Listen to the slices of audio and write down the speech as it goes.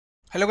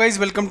Hello guys,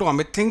 welcome to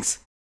Amit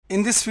Things.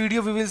 In this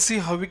video we will see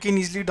how we can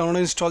easily download and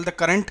install the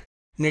current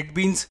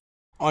NetBeans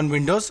on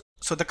Windows.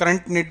 So the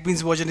current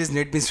NetBeans version is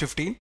NetBeans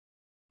 15.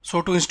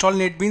 So to install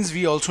NetBeans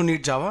we also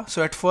need Java.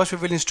 So at first we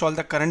will install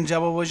the current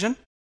Java version.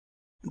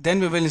 Then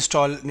we will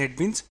install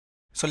NetBeans.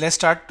 So let's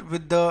start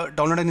with the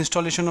download and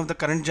installation of the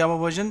current Java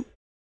version.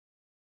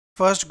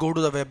 First go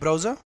to the web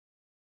browser.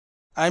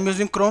 I am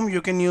using Chrome,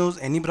 you can use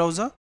any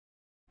browser.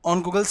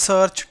 On Google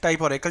search type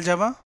Oracle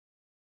Java.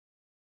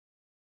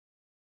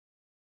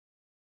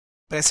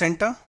 Press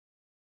enter.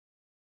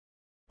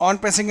 On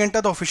pressing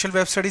enter, the official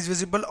website is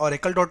visible,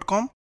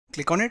 oracle.com.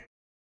 Click on it.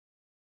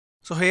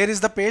 So here is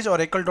the page,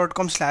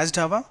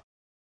 oracle.com/java.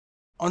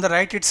 On the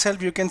right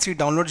itself you can see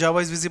download Java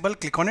is visible.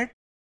 Click on it.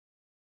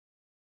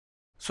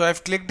 So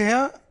I've clicked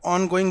here.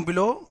 On going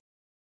below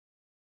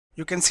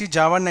you can see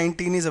Java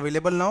 19 is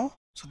available now.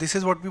 So this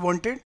is what we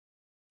wanted.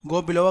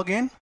 Go below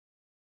again.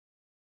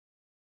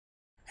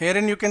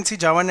 Herein you can see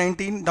Java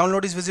 19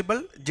 download is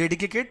visible,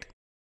 JDK kit.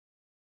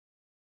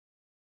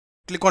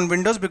 Click on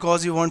Windows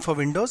because you want for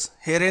Windows.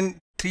 Herein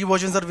 3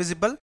 versions are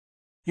visible.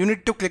 You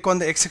need to click on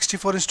the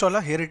x64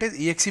 installer. Here it is,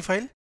 exe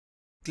file.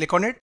 Click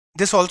on it.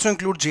 This also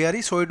includes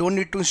JRE, so you don't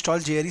need to install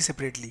JRE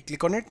separately.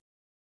 Click on it.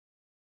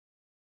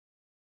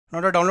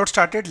 Now the download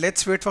started.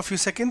 Let's wait for a few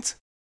seconds.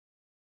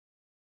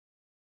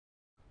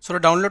 So the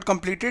download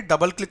completed.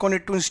 Double click on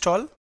it to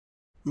install.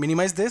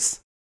 Minimize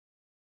this.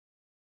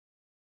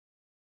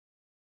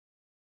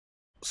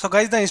 So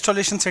guys, the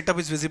installation setup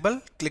is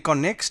visible. Click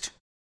on next.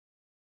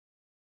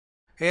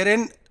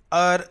 Herein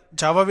our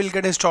Java will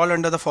get installed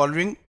under the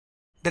following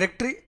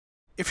directory.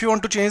 If you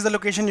want to change the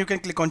location, you can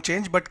click on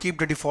change, but keep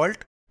the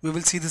default. We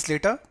will see this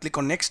later. Click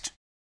on next.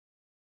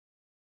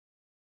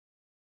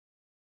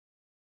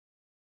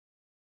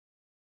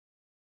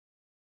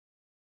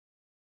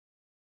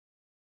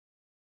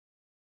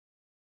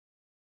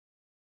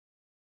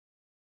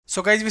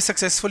 So guys, we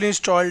successfully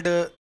installed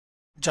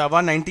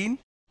Java 19.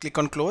 Click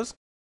on close.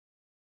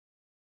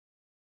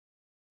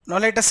 Now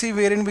let us see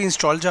wherein we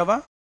install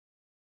Java.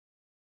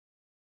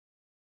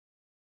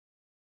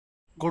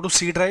 Go to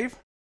C drive,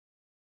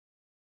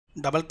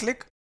 double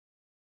click,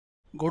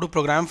 go to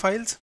program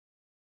files.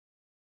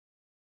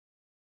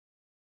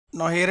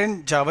 Now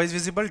herein Java is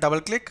visible, double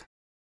click.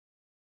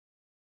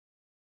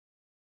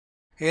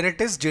 Here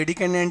it is,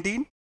 JDK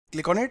 19,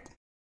 click on it.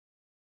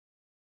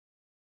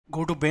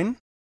 Go to bin,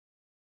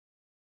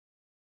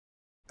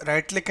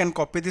 right click and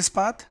copy this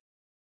path.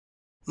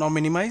 Now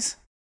minimize.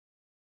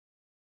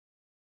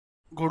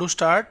 Go to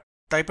start,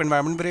 type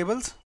environment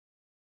variables.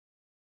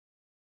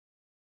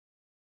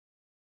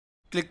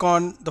 Click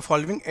on the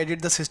following,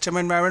 edit the system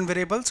environment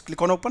variables.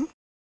 Click on open.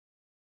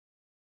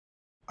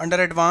 Under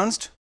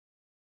advanced,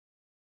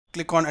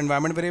 click on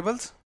environment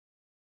variables.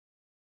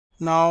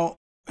 Now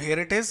here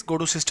it is, go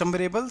to system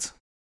variables.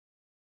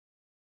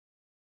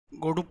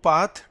 Go to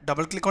path,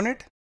 double click on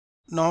it.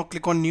 Now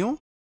click on new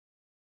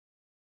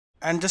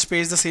and just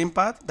paste the same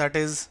path, that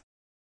is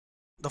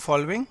the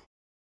following.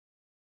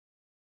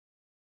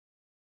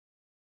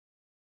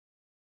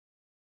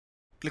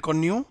 Click on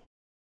new,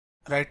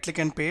 right click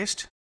and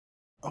paste.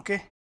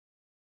 Okay.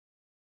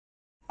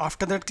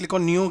 After that click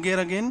on new gear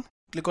again,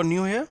 click on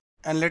new here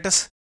and let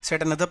us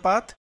set another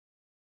path.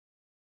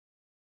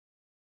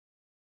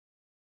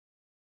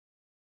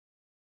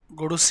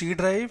 Go to C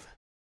drive,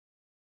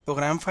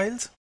 program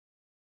files,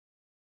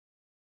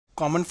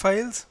 common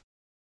files,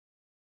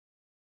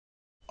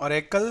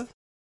 Oracle,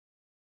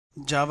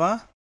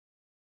 Java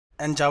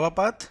and Java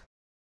path.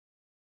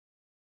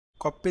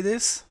 Copy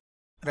this,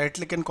 right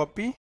click and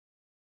copy.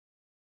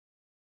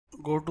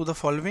 Go to the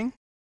following,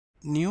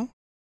 new,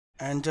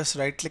 and just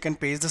right click and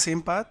paste the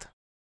same path.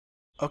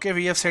 Okay,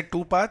 we have set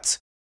 2 paths.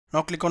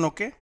 Now click on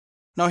OK.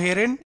 Now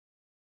herein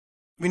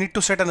we need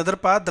to set another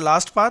path, the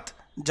last path,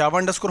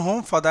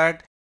 Java_home. For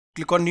that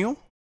click on new,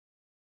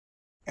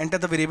 enter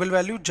the variable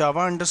value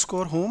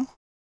Java_home.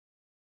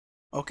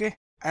 Okay,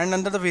 and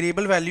under the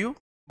variable value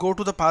go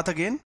to the path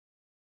again,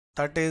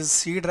 that is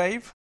C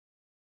drive,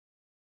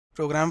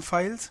 program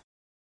files,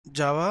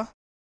 Java,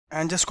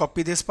 and just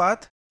copy this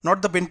path,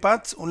 not the bin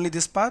paths, only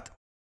this path.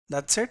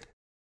 That's it.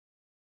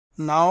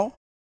 Now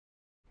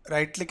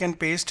right click and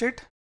paste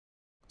it.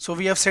 So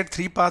we have set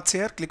 3 paths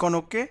here. Click on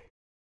OK,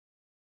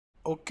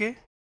 OK,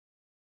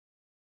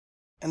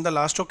 and the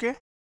last OK.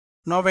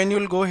 Now when you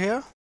will go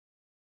here,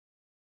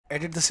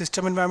 edit the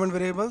system environment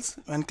variables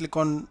and click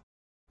on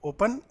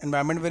open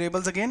environment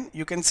variables again.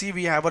 You can see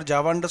we have our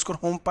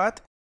Java_home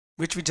path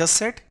which we just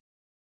set.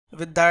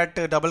 With that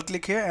double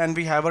click here and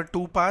we have our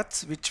 2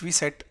 paths which we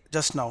set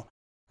just now,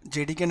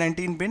 JDK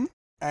 19 bin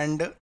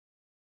and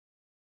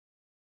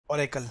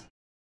Oracle.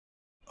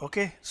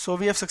 Okay, so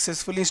we have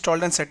successfully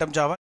installed and set up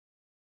Java.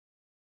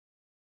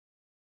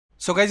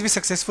 So guys, we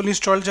successfully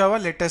installed Java.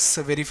 Let us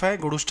verify.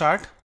 Go to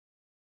start,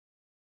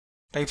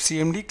 type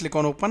cmd, click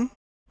on open.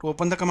 To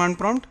open the command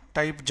prompt,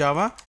 type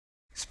Java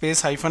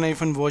space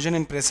 -- version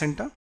and press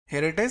enter.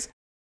 Here it is.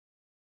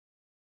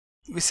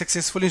 We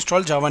successfully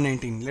installed Java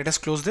 19. Let us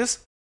close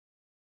this.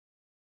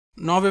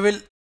 Now we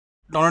will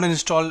download and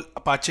install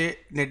Apache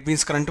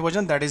NetBeans current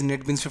version, that is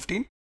NetBeans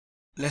 15.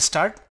 Let's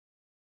start.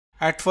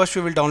 At first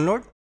we will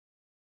download.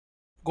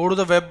 Go to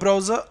the web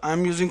browser. I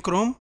am using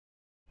Chrome.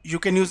 You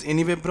can use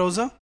any web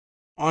browser.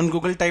 On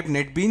Google type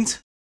NetBeans.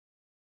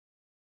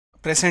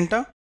 Press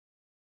enter.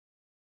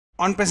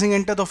 On pressing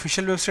enter, the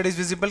official website is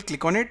visible.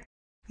 Click on it.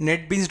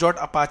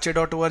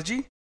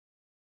 netbeans.apache.org.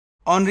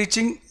 On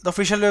reaching the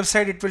official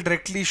website, it will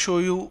directly show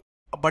you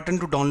a button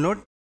to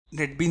download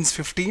NetBeans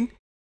 15.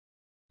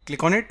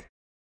 Click on it.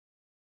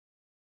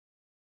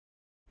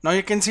 Now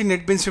you can see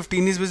NetBeans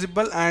 15 is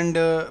visible, and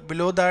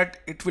below that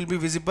it will be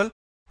visible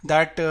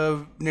that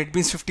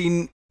NetBeans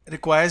 15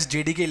 requires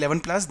JDK 11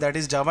 plus, that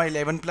is Java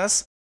 11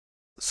 plus.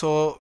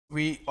 So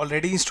we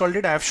already installed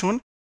it, I have shown.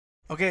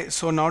 Okay,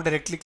 so now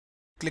directly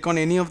click on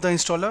any of the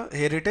installer.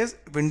 Here it is,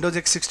 Windows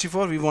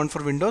x64 we want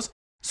for Windows.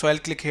 So I'll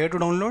click here to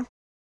download.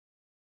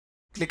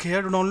 Click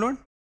here to download.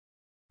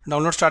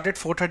 Download started,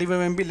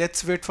 435 MB.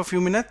 Let's wait for a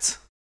few minutes.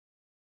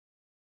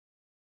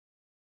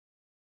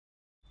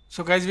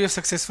 So guys, we have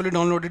successfully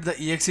downloaded the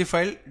exe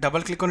file.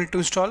 Double click on it to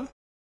install.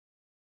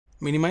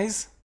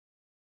 Minimize.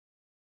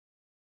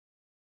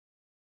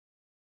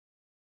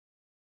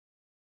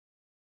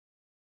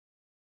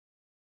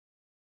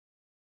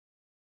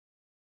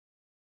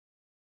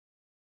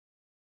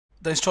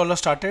 The installer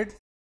started.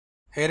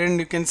 Here and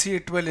you can see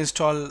it will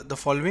install the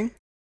following.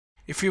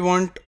 If you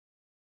want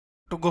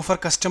to go for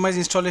customize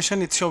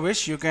installation, it's your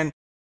wish. You can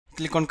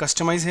click on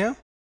customize here.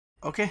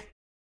 Okay.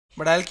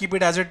 But I'll keep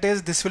it as it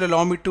is. This will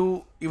allow me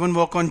to even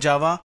work on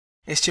Java,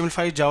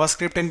 HTML5,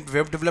 JavaScript and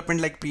web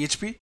development like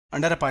PHP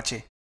under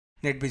Apache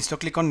NetBeans. So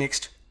click on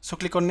next. So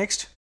click on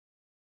next.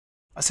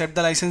 Accept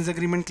the license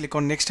agreement. Click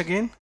on next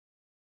again.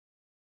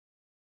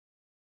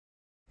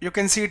 You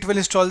can see it will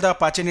install the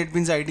Apache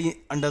NetBeans ID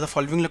under the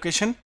following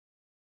location.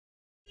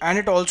 And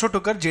it also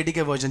took our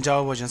JDK version,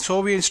 Java version. So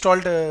we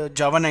installed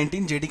Java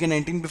 19, JDK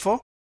 19 before.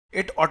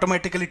 It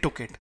automatically took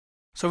it.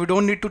 So we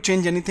don't need to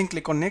change anything.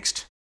 Click on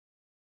next.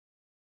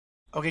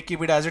 Okay,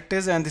 keep it as it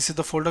is, and this is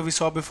the folder we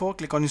saw before.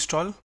 Click on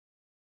install.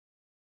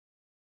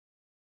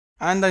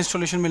 And the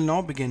installation will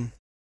now begin.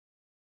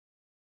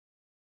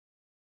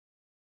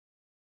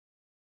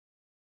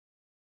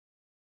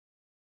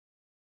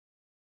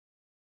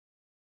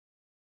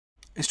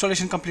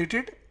 Installation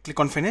completed. Click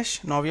on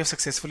finish. Now we have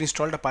successfully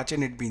installed Apache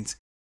NetBeans.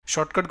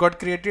 Shortcut got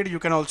created. You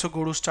can also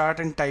go to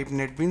start and type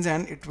NetBeans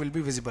and it will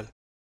be visible.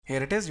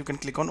 Here it is. You can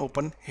click on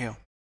open here.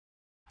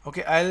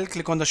 Okay, I'll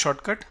click on the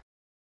shortcut.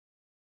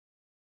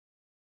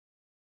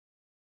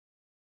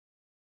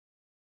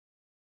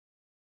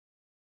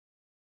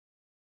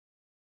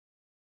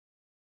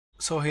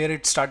 So here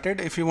it started.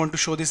 If you want to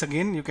show this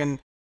again, you can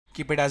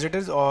keep it as it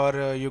is,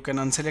 or you can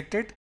unselect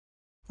it.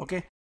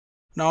 Okay.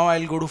 Now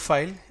I'll go to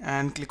file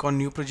and click on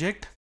new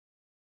project.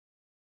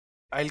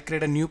 I'll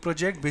create a new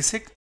project,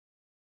 basic.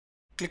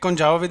 Click on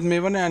Java with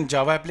Maven and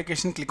Java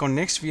application. Click on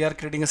next. We are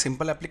creating a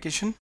simple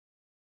application.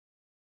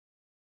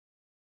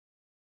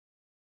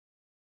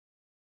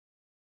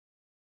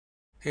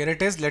 Here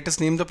it is. Let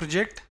us name the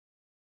project.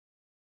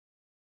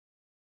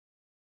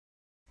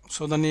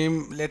 So the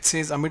name, let's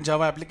say, is Amit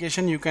Java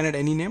application. You can add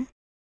any name.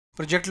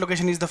 Project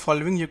location is the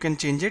following. You can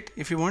change it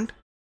if you want.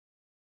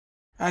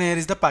 And here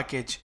is the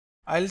package.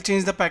 I'll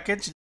change the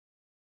package.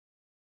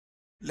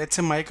 Let's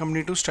say my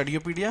company to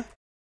Studiopedia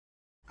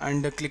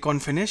and click on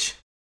finish.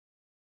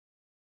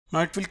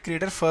 Now it will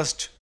create our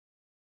first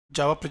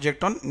Java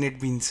project on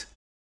NetBeans.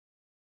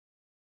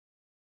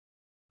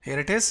 Here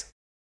it is.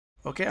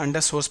 Okay,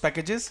 under source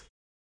packages,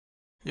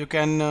 you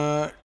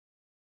can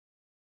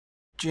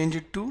change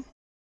it to,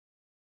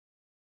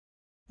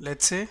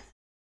 let's say,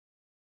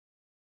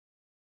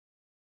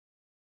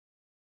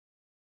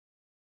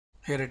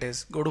 here it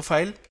is. Go to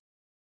file,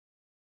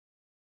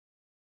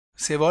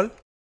 save all.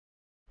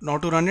 Now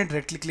to run it,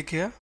 directly click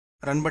here,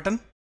 run button.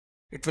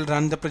 It will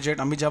run the project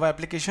Amit Java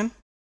application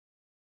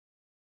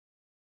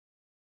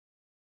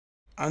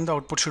and the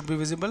output should be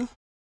visible.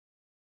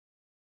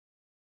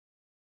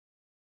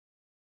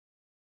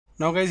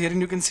 Now guys, here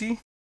you can see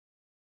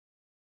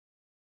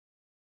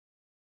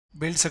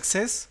build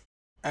success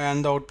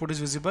and the output is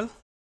visible.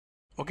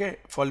 Okay,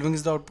 following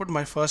is the output,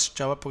 my first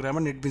Java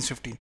programmer NetBeans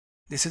 15.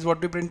 This is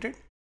what we printed.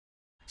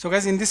 So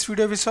guys, in this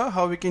video we saw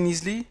how we can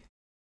easily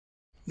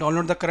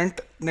download the current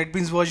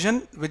NetBeans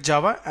version with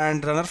Java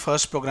and run our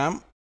first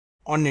program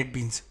on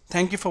NetBeans.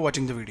 Thank you for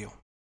watching the video.